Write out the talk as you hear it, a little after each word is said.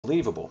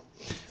Unbelievable.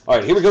 All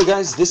right, here we go,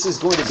 guys. This is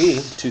going to be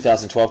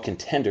 2012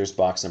 Contenders,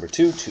 box number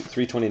 2,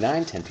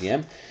 3/29, 10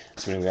 p.m.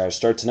 That's when we got to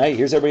start tonight.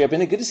 Here's everybody up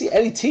in it. Good to see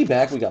Eddie T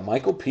back. We got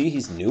Michael P.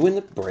 He's new in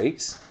the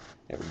breaks.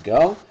 There we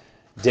go.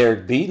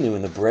 Derek B. new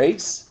in the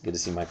breaks. Good to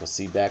see Michael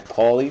C. back.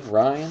 Paulie,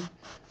 Ryan.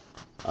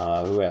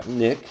 Who we have?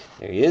 Nick.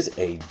 There he is.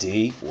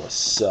 AD.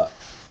 What's up?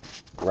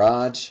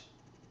 Raj.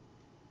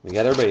 We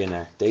got everybody in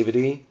there. David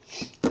E.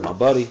 My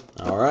buddy.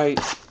 All right.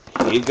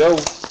 Here you go.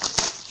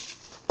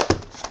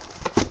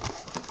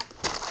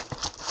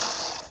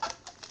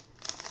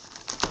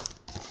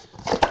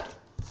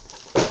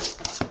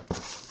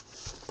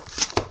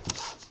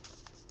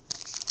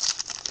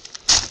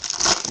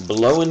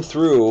 Blowing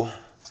through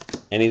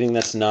anything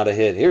that's not a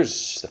hit.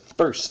 Here's the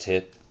first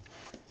hit.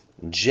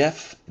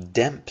 Jeff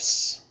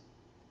Demps.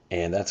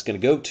 And that's going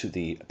to go to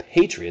the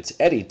Patriots.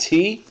 Eddie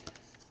T.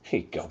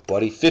 Here you go,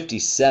 buddy.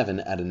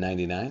 57 out of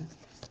 99.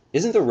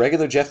 Isn't the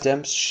regular Jeff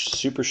Demps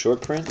super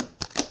short print?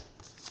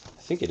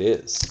 I think it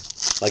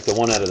is. Like the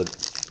one out of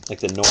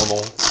the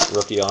normal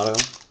rookie auto.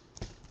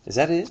 Is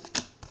that it?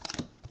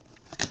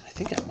 I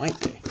think it might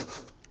be.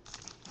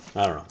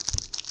 I don't know.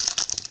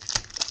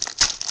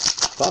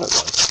 Thought it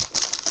was.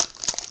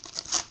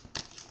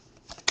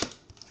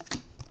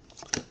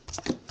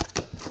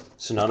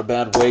 So not a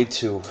bad way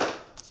to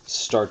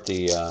start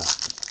the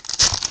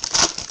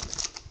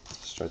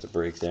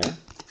break there.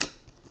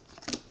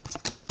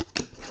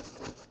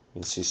 You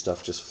can see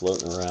stuff just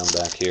floating around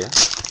back here.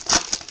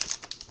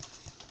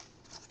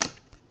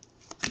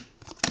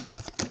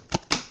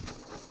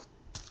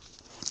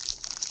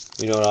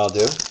 You know what I'll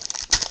do?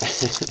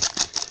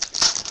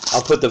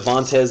 I'll put the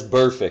Vontaze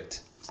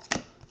Perfect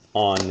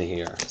on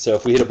here. So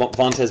if we hit a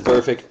Vontaze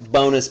Perfect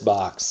bonus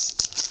box.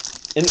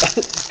 And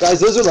guys,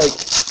 those are like,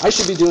 I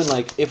should be doing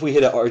like, if we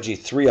hit a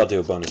RG3, I'll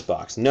do a bonus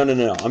box. No.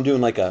 I'm doing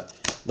like a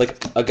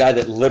guy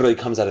that literally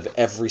comes out of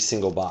every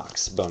single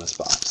box, bonus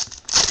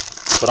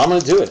box. But I'm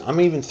going to do it. I'm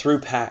even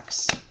through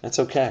packs. That's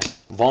okay.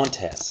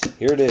 Vontaze.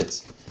 Here it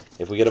is.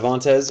 If we get a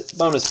Vontaze,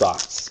 bonus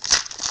box.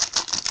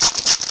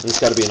 And it's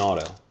got to be an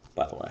auto,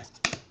 by the way.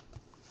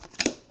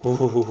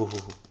 Ooh.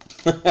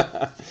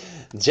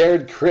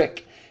 Jared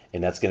Crick.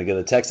 And that's going to go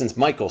to the Texans.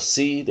 Michael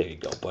C. There you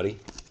go, buddy.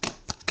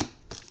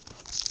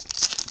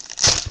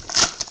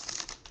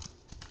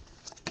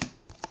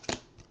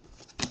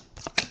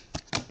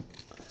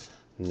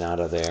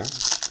 Nada there.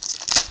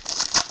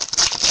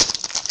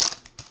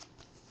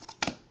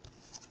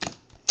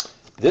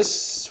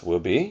 This will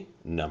be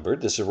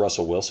numbered. This is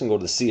Russell Wilson. Go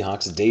to the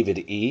Seahawks. David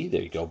E.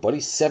 There you go, buddy.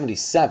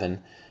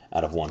 77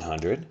 out of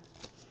 100.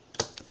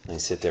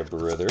 Nice hit there,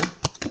 brother.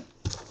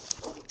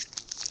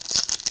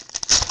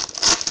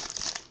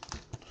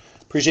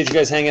 Appreciate you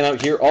guys hanging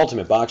out here.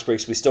 Ultimate Box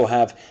Breaks. We still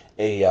have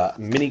a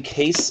mini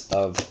case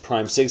of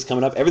Prime 6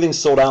 coming up. Everything's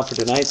sold out for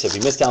tonight, so if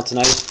you missed out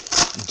tonight,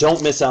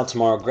 don't miss out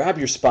tomorrow. Grab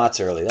your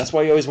spots early. That's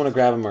why you always want to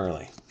grab them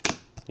early.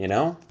 You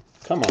know?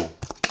 Come on.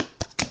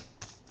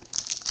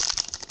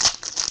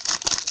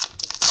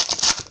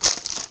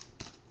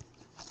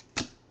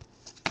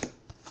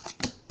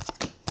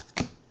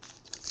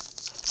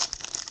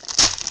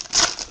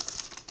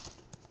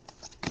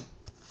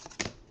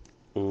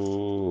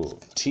 Ooh,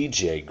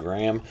 TJ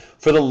Graham.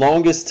 For the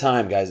longest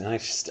time, guys, and I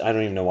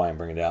don't even know why I'm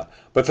bringing it up,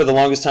 but for the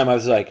longest time I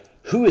was like,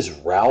 who is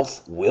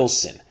Ralph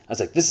Wilson? I was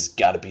like, this has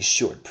got to be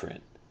short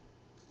print.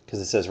 Because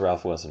it says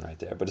Ralph Wilson right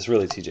there, but it's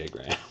really TJ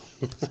Graham.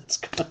 It's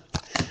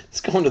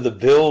going to the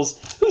Bills.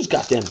 Who's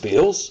got them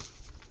Bills?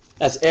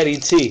 That's Eddie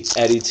T.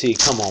 Eddie T,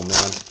 come on,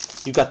 man.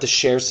 You got to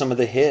share some of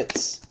the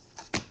hits.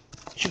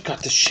 You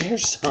got to share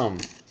some.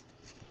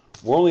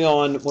 We're only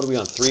on, what are we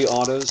on, 3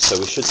 autos, so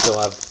we should still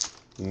have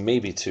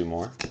maybe 2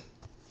 more.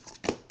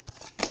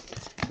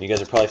 You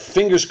guys are probably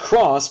fingers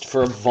crossed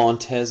for a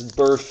Vontaze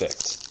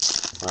Perfect,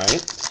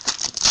 right?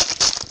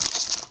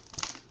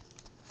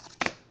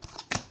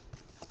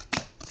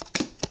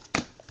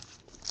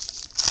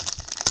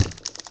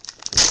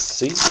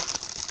 See?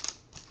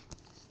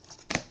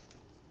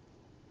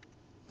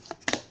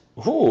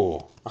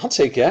 Ooh, I'll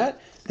take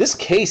that. This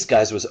case,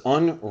 guys, was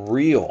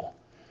unreal.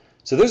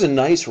 So there's a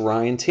nice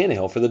Ryan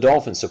Tannehill for the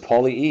Dolphins. So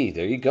Paulie E,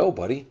 there you go,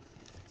 buddy.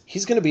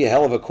 He's going to be a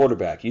hell of a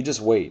quarterback. You just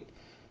wait.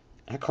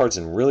 That card's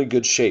in really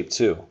good shape,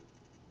 too.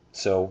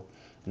 So,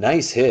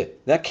 nice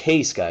hit. That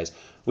case, guys,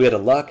 we had a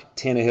Luck,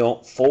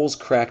 Tannehill, Foles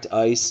cracked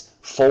ice,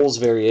 Foles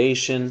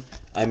variation.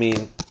 I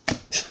mean,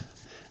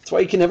 that's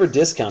why you can never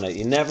discount it.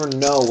 You never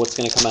know what's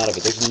going to come out of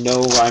it. There's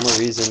no rhyme or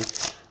reason.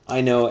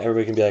 I know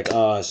everybody can be like,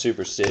 oh,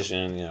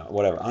 superstition, you know,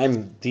 whatever.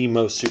 I'm the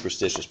most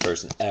superstitious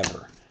person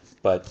ever.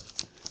 But,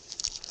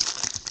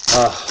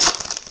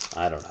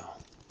 I don't know.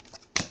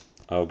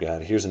 Oh,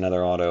 God, here's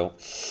another auto.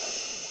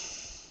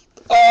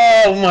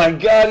 Oh, my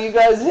God, you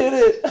guys hit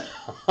it.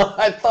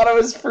 I thought I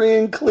was free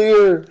and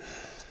clear.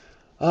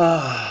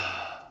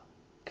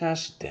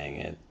 Gosh dang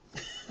it.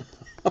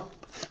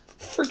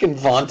 Freaking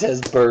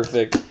Vontaze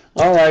Perfect.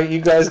 All right,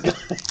 you guys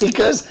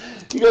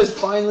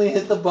finally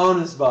hit the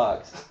bonus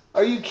box.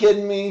 Are you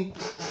kidding me?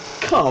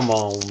 Come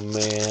on,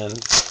 man.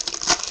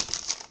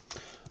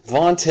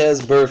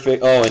 Vontez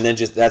perfect. Oh, and then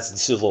that's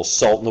just a little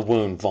salt in the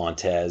wound,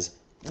 Vontez.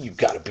 You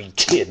gotta be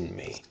kidding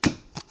me.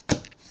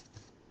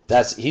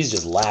 He's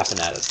just laughing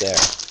at us there.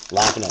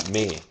 Laughing at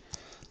me.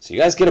 So you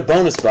guys get a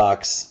bonus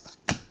box.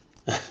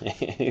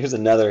 Here's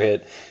another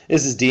hit.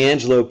 This is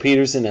D'Angelo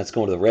Peterson. That's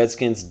going to the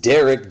Redskins.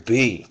 Derek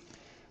B.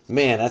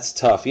 Man, that's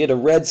tough. He had a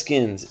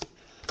Redskins.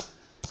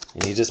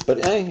 And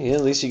but hey,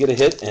 at least you get a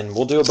hit, and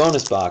we'll do a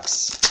bonus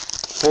box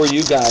for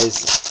you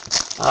guys.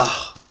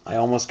 I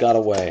almost got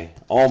away.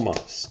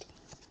 Almost.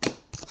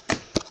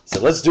 So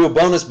let's do a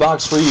bonus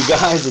box for you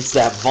guys. It's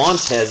that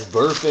Vontez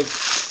perfect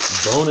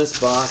bonus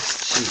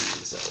box.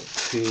 Jeez, oh,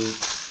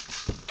 Pete.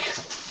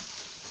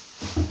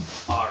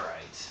 All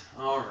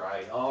right.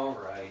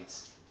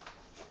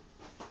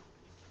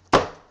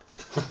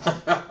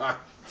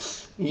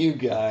 You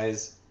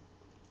guys.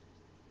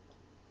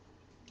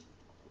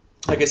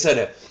 Like I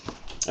said,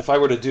 if I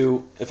were to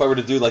do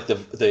like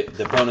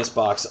the bonus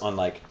box on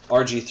like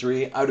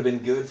RG3, I would have been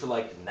good for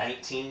like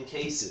 19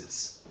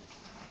 cases.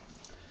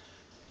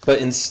 But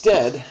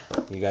instead,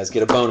 you guys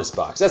get a bonus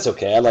box. That's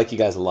okay. I like you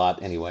guys a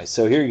lot anyway.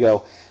 So here you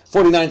go.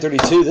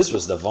 49.32. This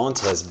was the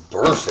Vontez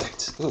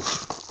perfect.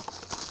 Oof.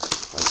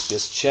 Let's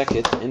just check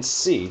it and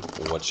see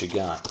what you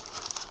got.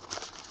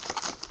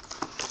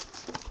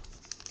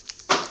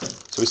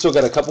 So we still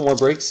got a couple more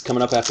breaks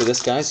coming up after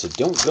this, guys. So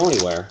don't go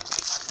anywhere.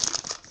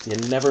 You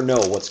never know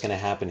what's going to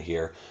happen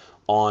here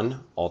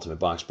on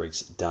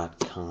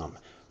UltimateBoxBreaks.com.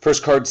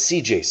 First card,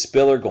 CJ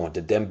Spiller going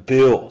to them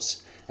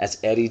Bills. That's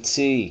Eddie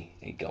T.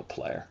 There you go,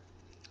 player.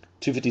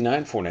 $259,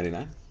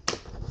 $4.99.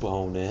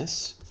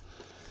 Bonus.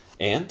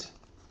 And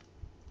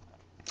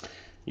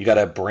you got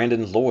a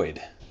Brandon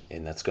Lloyd,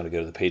 and that's going to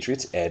go to the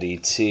Patriots. Eddie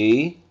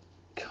T.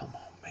 Come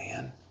on,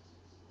 man.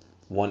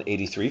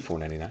 $183,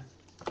 $4.99.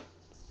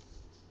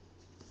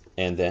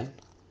 And then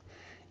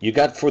you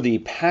got for the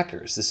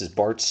Packers, this is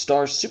Bart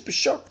Starr Super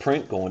Sharp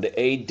print going to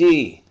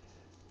AD.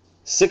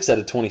 6 out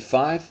of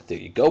 25. There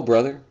you go,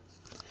 brother.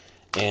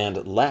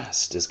 And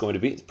last is going to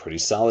be a pretty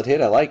solid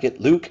hit. I like it.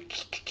 Luke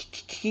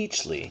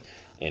Keechley.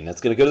 And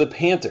that's going to go to the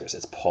Panthers.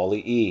 It's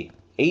Paulie E.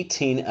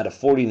 18 out of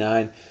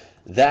 49.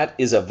 That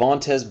is a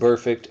Vontez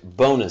perfect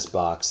bonus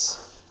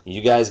box.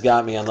 You guys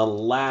got me on the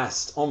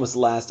almost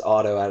last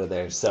auto out of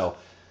there. So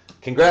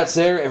congrats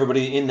there,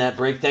 everybody in that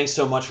break. Thanks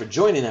so much for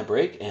joining that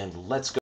break. And let's go.